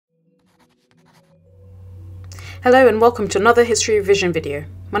Hello and welcome to another History Revision video.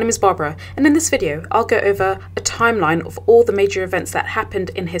 My name is Barbara, and in this video I'll go over a timeline of all the major events that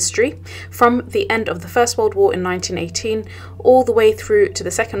happened in history from the end of the First World War in 1918 all the way through to the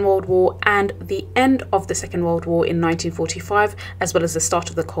Second World War and the end of the Second World War in 1945, as well as the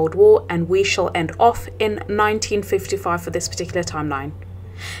start of the Cold War, and we shall end off in 1955 for this particular timeline.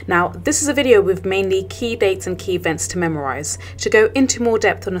 Now, this is a video with mainly key dates and key events to memorize. To go into more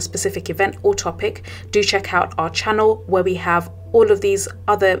depth on a specific event or topic, do check out our channel where we have all of these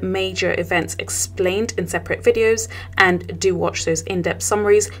other major events explained in separate videos, and do watch those in-depth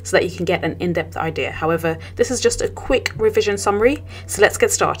summaries so that you can get an in-depth idea. However, this is just a quick revision summary, so let's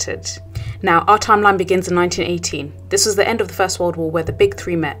get started. Now, our timeline begins in 1918. This was the end of the First World War where the big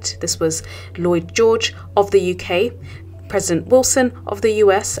three met. This was Lloyd George of the UK, President Wilson of the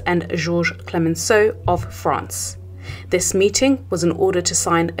US, and Georges Clemenceau of France. This meeting was in order to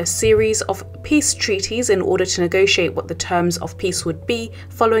sign a series of peace treaties in order to negotiate what the terms of peace would be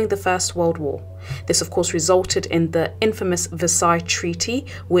following the First World War. This of course resulted in the infamous Versailles Treaty,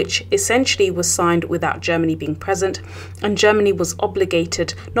 which essentially was signed without Germany being present, and Germany was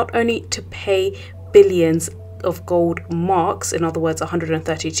obligated not only to pay billions of gold marks, in other words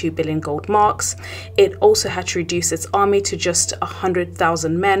 132 billion gold marks, it also had to reduce its army to just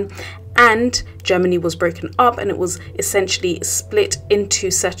 100,000 men, and Germany was broken up and it was essentially split into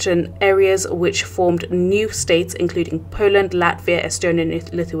certain areas which formed new states, including Poland, Latvia, Estonia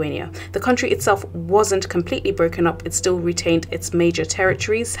and Lithuania. The country itself wasn't completely broken up, it still retained its major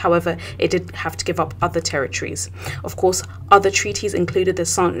territories, however it did have to give up other territories. Of course, other treaties included the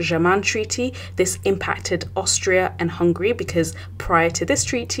Saint-Germain Treaty. This impacted Austria and Hungary because prior to this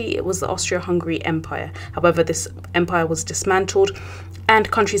treaty it was the Austro-Hungary Empire. However, this empire was dismantled, and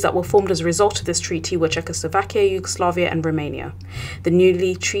countries that were formed as a result of this treaty were Czechoslovakia, Yugoslavia and Romania. The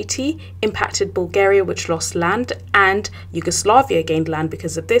newly treaty impacted Bulgaria, which lost land, and Yugoslavia gained land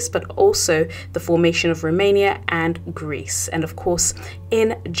because of this, but also the formation of Romania and Greece. And of course,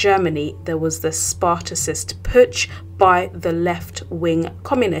 in Germany, there was the Spartacist putsch by the left-wing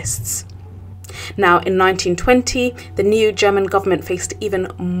communists. Now, in 1920, the new German government faced even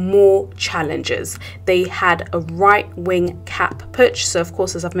more challenges. They had a right-wing cap putsch. So, of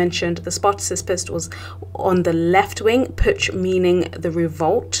course, as I've mentioned, the Spartacist putsch was on the left wing, putsch meaning the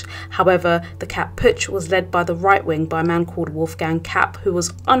revolt. However, the cap putsch was led by the right wing, by a man called Wolfgang Kapp, who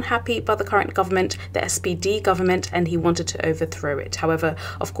was unhappy by the current government, the SPD government, and he wanted to overthrow it. However,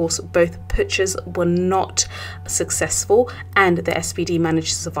 of course, both putsches were not successful and the SPD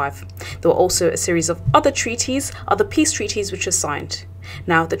managed to survive. There were also a series of other treaties, other peace treaties which were signed.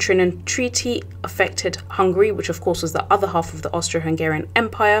 Now, the Trianon Treaty affected Hungary, which of course was the other half of the Austro-Hungarian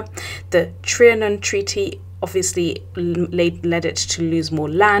Empire. The Trianon Treaty obviously led it to lose more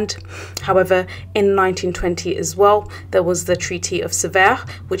land. However, in 1920 as well, there was the Treaty of Sèvres,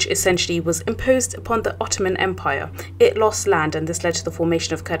 which essentially was imposed upon the Ottoman Empire. It lost land, and this led to the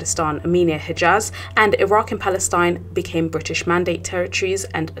formation of Kurdistan, Armenia, Hejaz, and Iraq and Palestine became British Mandate territories,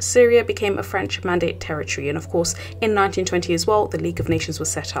 and Syria became a French Mandate territory. And of course, in 1920 as well, the League of Nations was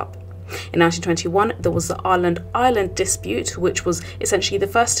set up. In 1921, there was the Ireland dispute, which was essentially the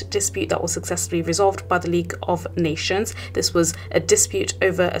first dispute that was successfully resolved by the League of Nations. This was a dispute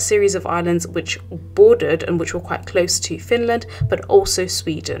over a series of islands which bordered and which were quite close to Finland, but also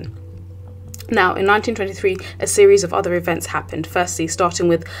Sweden. Now, in 1923, a series of other events happened. Firstly, starting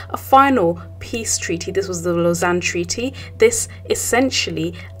with a final peace treaty. This was the Lausanne Treaty. This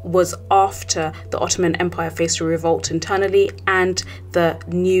essentially was after the Ottoman Empire faced a revolt internally, and the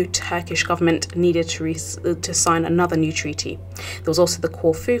new Turkish government needed to sign another new treaty. There was also the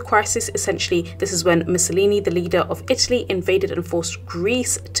Corfu crisis. Essentially, this is when Mussolini, the leader of Italy, invaded and forced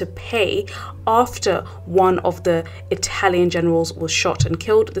Greece to pay after one of the Italian generals was shot and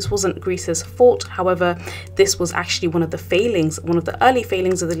killed. This wasn't Greece's fault. However, this was actually one of the failings, one of the early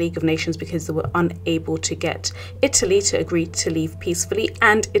failings of the League of Nations, because they were unable to get Italy to agree to leave peacefully,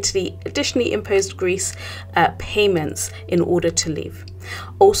 and Italy additionally imposed Greece payments in order to leave.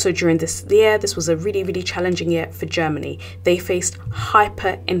 Also during this year, this was a really challenging year for Germany. They faced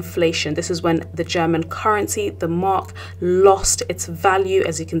hyperinflation. This is when the German currency, the mark, lost its value,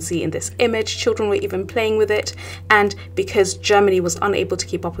 as you can see in this image. Children were even playing with it, and because Germany was unable to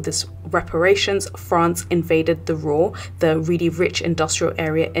keep up with this reparations, France invaded the Ruhr, the really rich industrial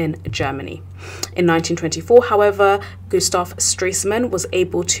area in Germany. In 1924, however, Gustav Stresemann was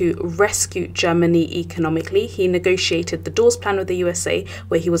able to rescue Germany economically. He negotiated the Dawes Plan with the USA,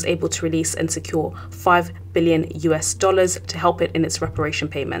 where he was able to release and secure $5 billion to help it in its reparation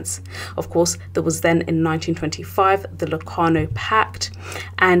payments. Of course, there was then in 1925 the Locarno Pact,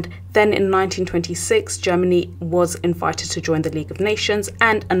 and then in 1926 Germany was invited to join the League of Nations,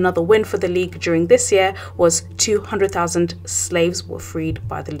 and another win for the League during this year was 200,000 slaves were freed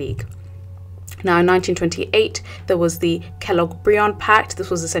by the League. Now, in 1928, there was the Kellogg-Briand Pact.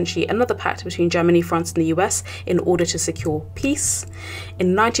 This was essentially another pact between Germany, France, and the US in order to secure peace.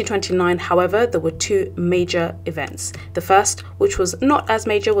 In 1929, however, there were two major events. The first, which was not as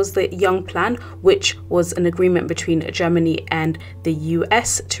major, was the Young Plan, which was an agreement between Germany and the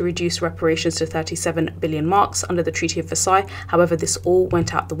US to reduce reparations to 37 billion marks under the Treaty of Versailles. However, this all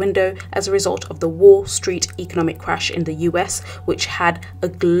went out the window as a result of the Wall Street economic crash in the US, which had a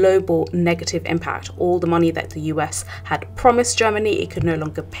global negative impact. All the money that the US had promised Germany, it could no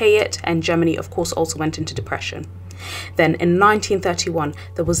longer pay it, and Germany, of course, also went into depression. Then in 1931,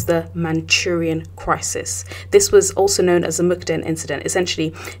 there was the Manchurian crisis. This was also known as the Mukden incident.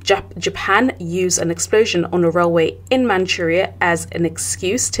 Essentially, Japan used an explosion on a railway in Manchuria as an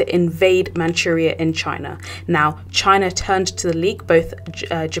excuse to invade Manchuria in China. Now, China turned to the League. Both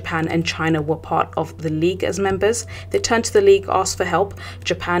Japan and China were part of the League as members. They turned to the League, asked for help.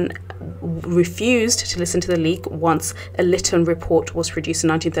 Japan refused to listen to the League once a Lytton report was produced in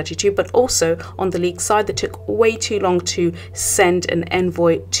 1932, but also on the League side, they took way too long to send an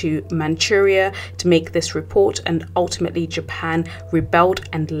envoy to Manchuria to make this report, and ultimately Japan rebelled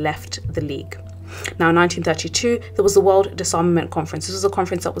and left the League. Now, in 1932, there was the World Disarmament Conference. This was a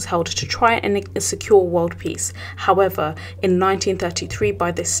conference that was held to try and secure world peace. However, in 1933,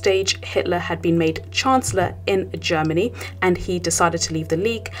 by this stage, Hitler had been made Chancellor in Germany, and he decided to leave the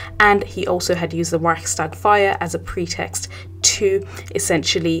League, and he also had used the Reichstag fire as a pretext to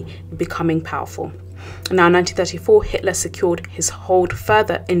essentially becoming powerful. Now, in 1934, Hitler secured his hold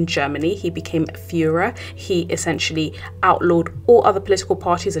further in Germany. He became Führer. He essentially outlawed all other political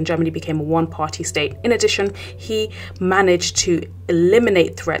parties, and Germany became a one-party state. In addition, he managed to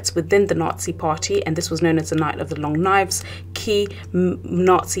eliminate threats within the Nazi party, and this was known as the Night of the Long Knives. Key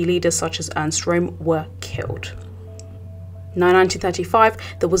Nazi leaders such as Ernst Röhm were killed. Now, in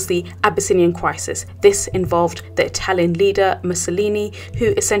 1935, there was the Abyssinian crisis. This involved the Italian leader Mussolini,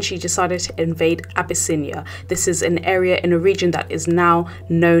 who essentially decided to invade Abyssinia. This is an area in a region that is now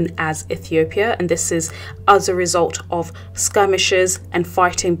known as Ethiopia, and this is as a result of skirmishes and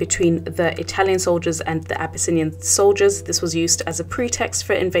fighting between the Italian soldiers and the Abyssinian soldiers. This was used as a pretext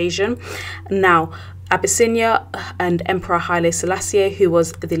for invasion. Now, Abyssinia and Emperor Haile Selassie, who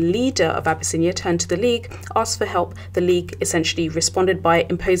was the leader of Abyssinia, turned to the League, asked for help. The League essentially responded by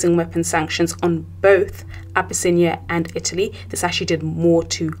imposing weapon sanctions on both Abyssinia and Italy. This actually did more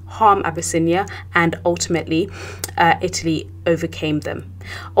to harm Abyssinia, and ultimately Italy overcame them.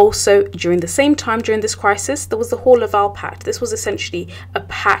 Also, during the same time, during this crisis, there was the Hall-Laval Pact. This was essentially a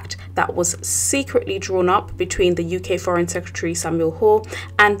pact that was secretly drawn up between the UK Foreign Secretary Samuel Hall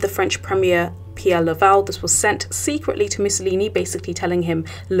and the French Premier Pierre Laval. This was sent secretly to Mussolini, basically telling him,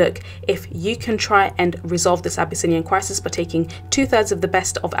 look, if you can try and resolve this Abyssinian crisis by taking 2/3 of the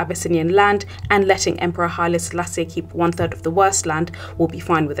best of Abyssinian land and letting Emperor Haile Selassie keep 1/3 of the worst land, we'll be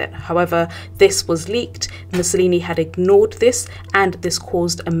fine with it. However, this was leaked. Mussolini had ignored this, and this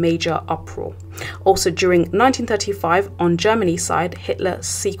caused a major uproar. Also, during 1935, on Germany's side, Hitler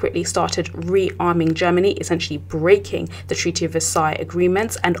secretly started rearming Germany, essentially breaking the Treaty of Versailles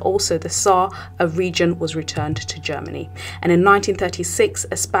agreements, and also the Saar, a region, was returned to Germany. And in 1936,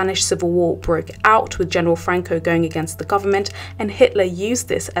 a Spanish civil war broke out, with General Franco going against the government, and Hitler used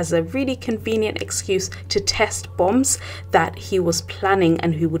this as a really convenient excuse to test bombs that he was planning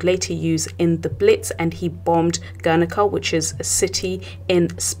and who would later use in the Blitz, and he bombed Guernica, which is a city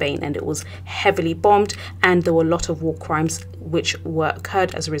in Spain, and it was heavily bombed, and there were a lot of war crimes which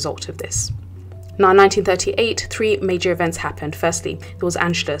occurred as a result of this. Now, in 1938, three major events happened. Firstly, there was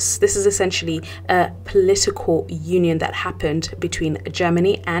Anschluss. This is essentially a political union that happened between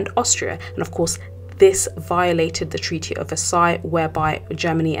Germany and Austria. And of course, this violated the Treaty of Versailles, whereby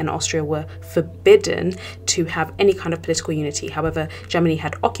Germany and Austria were forbidden to have any kind of political unity. However, Germany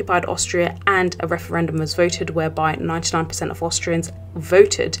had occupied Austria, and a referendum was voted whereby 99% of Austrians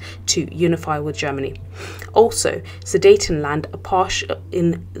voted to unify with Germany. Also, Sudetenland, a part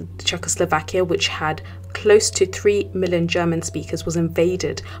in Czechoslovakia, which had close to 3 million German speakers was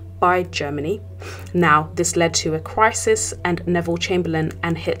invaded by Germany. Now, this led to a crisis, and Neville Chamberlain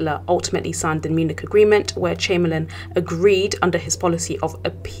and Hitler ultimately signed the Munich Agreement, where Chamberlain agreed under his policy of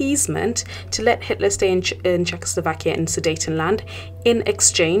appeasement to let Hitler stay in Czechoslovakia and Sudetenland. In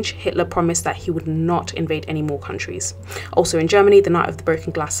exchange, Hitler promised that he would not invade any more countries. Also in Germany, the Night of the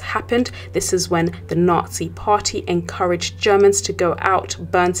Broken Glass happened. This is when the Nazi Party encouraged Germans to go out,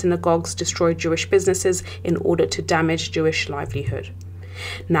 burn synagogues, destroy Jewish businesses in order to damage Jewish livelihood.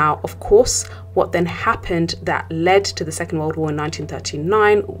 Now, of course, what then happened that led to the Second World War in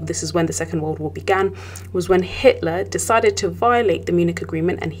 1939, this is when the Second World War began, was when Hitler decided to violate the Munich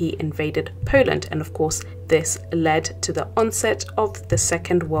Agreement and he invaded Poland. And of course, this led to the onset of the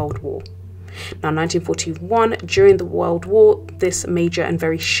Second World War. Now, 1941, during the World War, this major and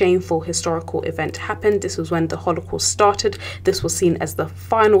very shameful historical event happened. This was when the Holocaust started. This was seen as the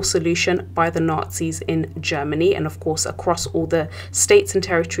final solution by the Nazis in Germany and, of course, across all the states and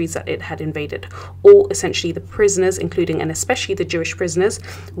territories that it had invaded. All essentially the prisoners, including and especially the Jewish prisoners,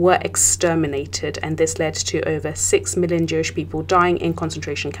 were exterminated, and this led to over 6 million Jewish people dying in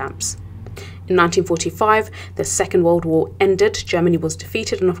concentration camps. In 1945, the Second World War ended, Germany was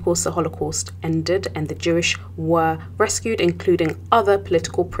defeated, and of course the Holocaust ended, and the Jewish were rescued, including other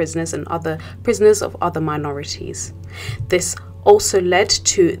political prisoners and other prisoners of other minorities. This also led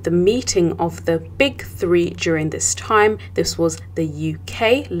to the meeting of the big three during this time. This was the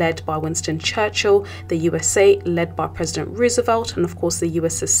UK, led by Winston Churchill, the USA, led by President Roosevelt, and of course the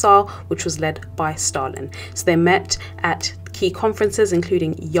USSR, which was led by Stalin. So they met at key conferences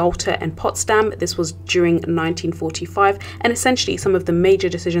including Yalta and Potsdam. This was during 1945, and essentially some of the major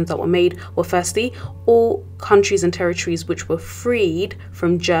decisions that were made were, firstly, all countries and territories which were freed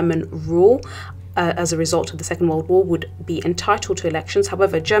from German rule as a result of the Second World War would be entitled to elections.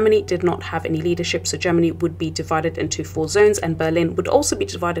 However, Germany did not have any leadership, so Germany would be divided into 4 zones, and Berlin would also be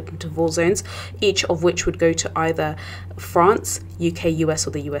divided into 4 zones, each of which would go to either France, UK, US,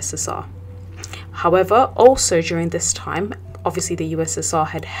 or the USSR. However, also during this time, obviously the USSR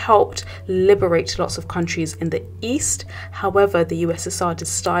had helped liberate lots of countries in the East. However, the USSR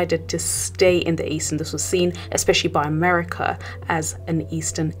decided to stay in the East, and this was seen, especially by America, as an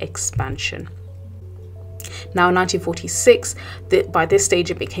Eastern expansion. Now, in 1946, by this stage,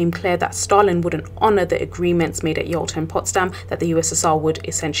 it became clear that Stalin wouldn't honor the agreements made at Yalta and Potsdam, that the USSR would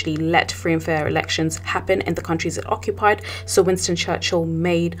essentially let free and fair elections happen in the countries it occupied. So Winston Churchill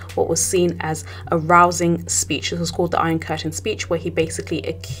made what was seen as a rousing speech. This was called the Iron Curtain speech, where he basically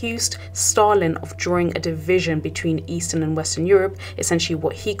accused Stalin of drawing a division between Eastern and Western Europe, essentially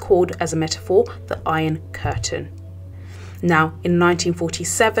what he called, as a metaphor, the Iron Curtain. Now, in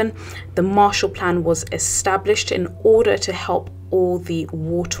 1947, the Marshall Plan was established in order to help all the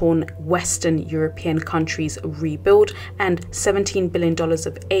war-torn Western European countries rebuild, and $17 billion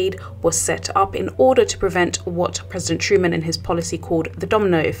of aid was set up in order to prevent what President Truman in his policy called the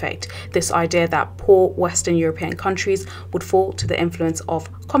domino effect, this idea that poor Western European countries would fall to the influence of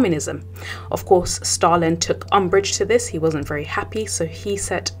communism. Of course, Stalin took umbrage to this. He wasn't very happy, so he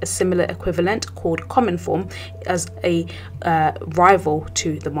set a similar equivalent called Cominform as a rival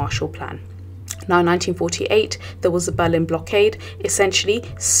to the Marshall Plan. Now, in 1948, there was the Berlin blockade. Essentially,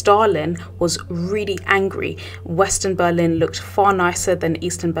 Stalin was really angry. Western Berlin looked far nicer than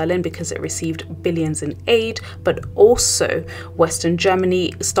Eastern Berlin because it received billions in aid, but also Western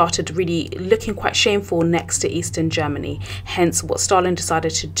Germany started really looking quite shameful next to Eastern Germany. Hence, what Stalin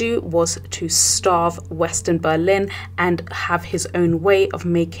decided to do was to starve Western Berlin and have his own way of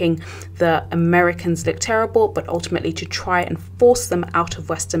making the Americans look terrible, but ultimately to try and force them out of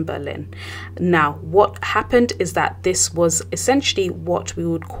Western Berlin. Now, what happened is that this was essentially what we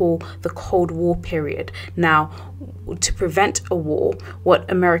would call the Cold War period. Now, to prevent a war, what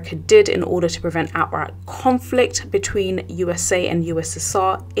America did in order to prevent outright conflict between USA and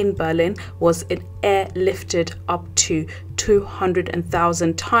USSR in Berlin was it airlifted up to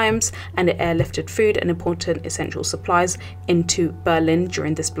 200,000 times, and it airlifted food and important essential supplies into Berlin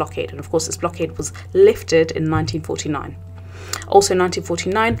during this blockade. And of course, this blockade was lifted in 1949. Also in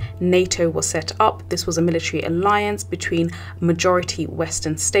 1949, NATO was set up. This was a military alliance between majority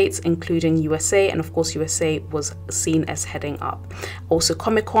Western states, including USA, and of course USA was seen as heading up. Also,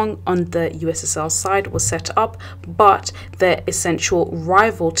 Comecon on the USSR side was set up, but the essential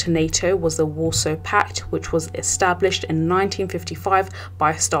rival to NATO was the Warsaw Pact, which was established in 1955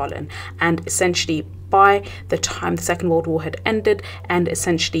 by Stalin, and essentially by the time the Second World War had ended, and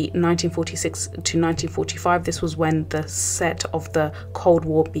essentially 1946 to 1945, this was when the set of the Cold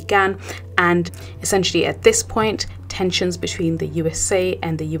War began, and essentially at this point tensions between the USA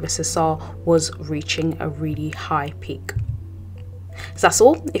and the USSR was reaching a really high peak. So that's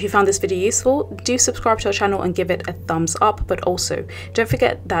all. If you found this video useful, do subscribe to our channel and give it a thumbs up, but also don't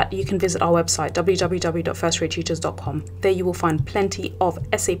forget that you can visit our website www.firstratetutors.com. There you will find plenty of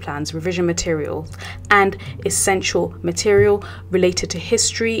essay plans, revision materials and essential material related to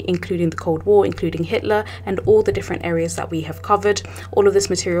history, including the Cold War, including Hitler and all the different areas that we have covered. All of this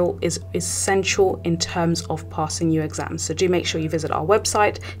material is essential in terms of passing your exams, so do make sure you visit our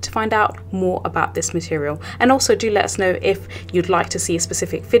website to find out more about this material, and also do let us know if you'd like to see a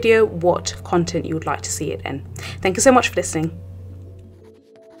specific video, what content you would like to see it in. Thank you so much for listening.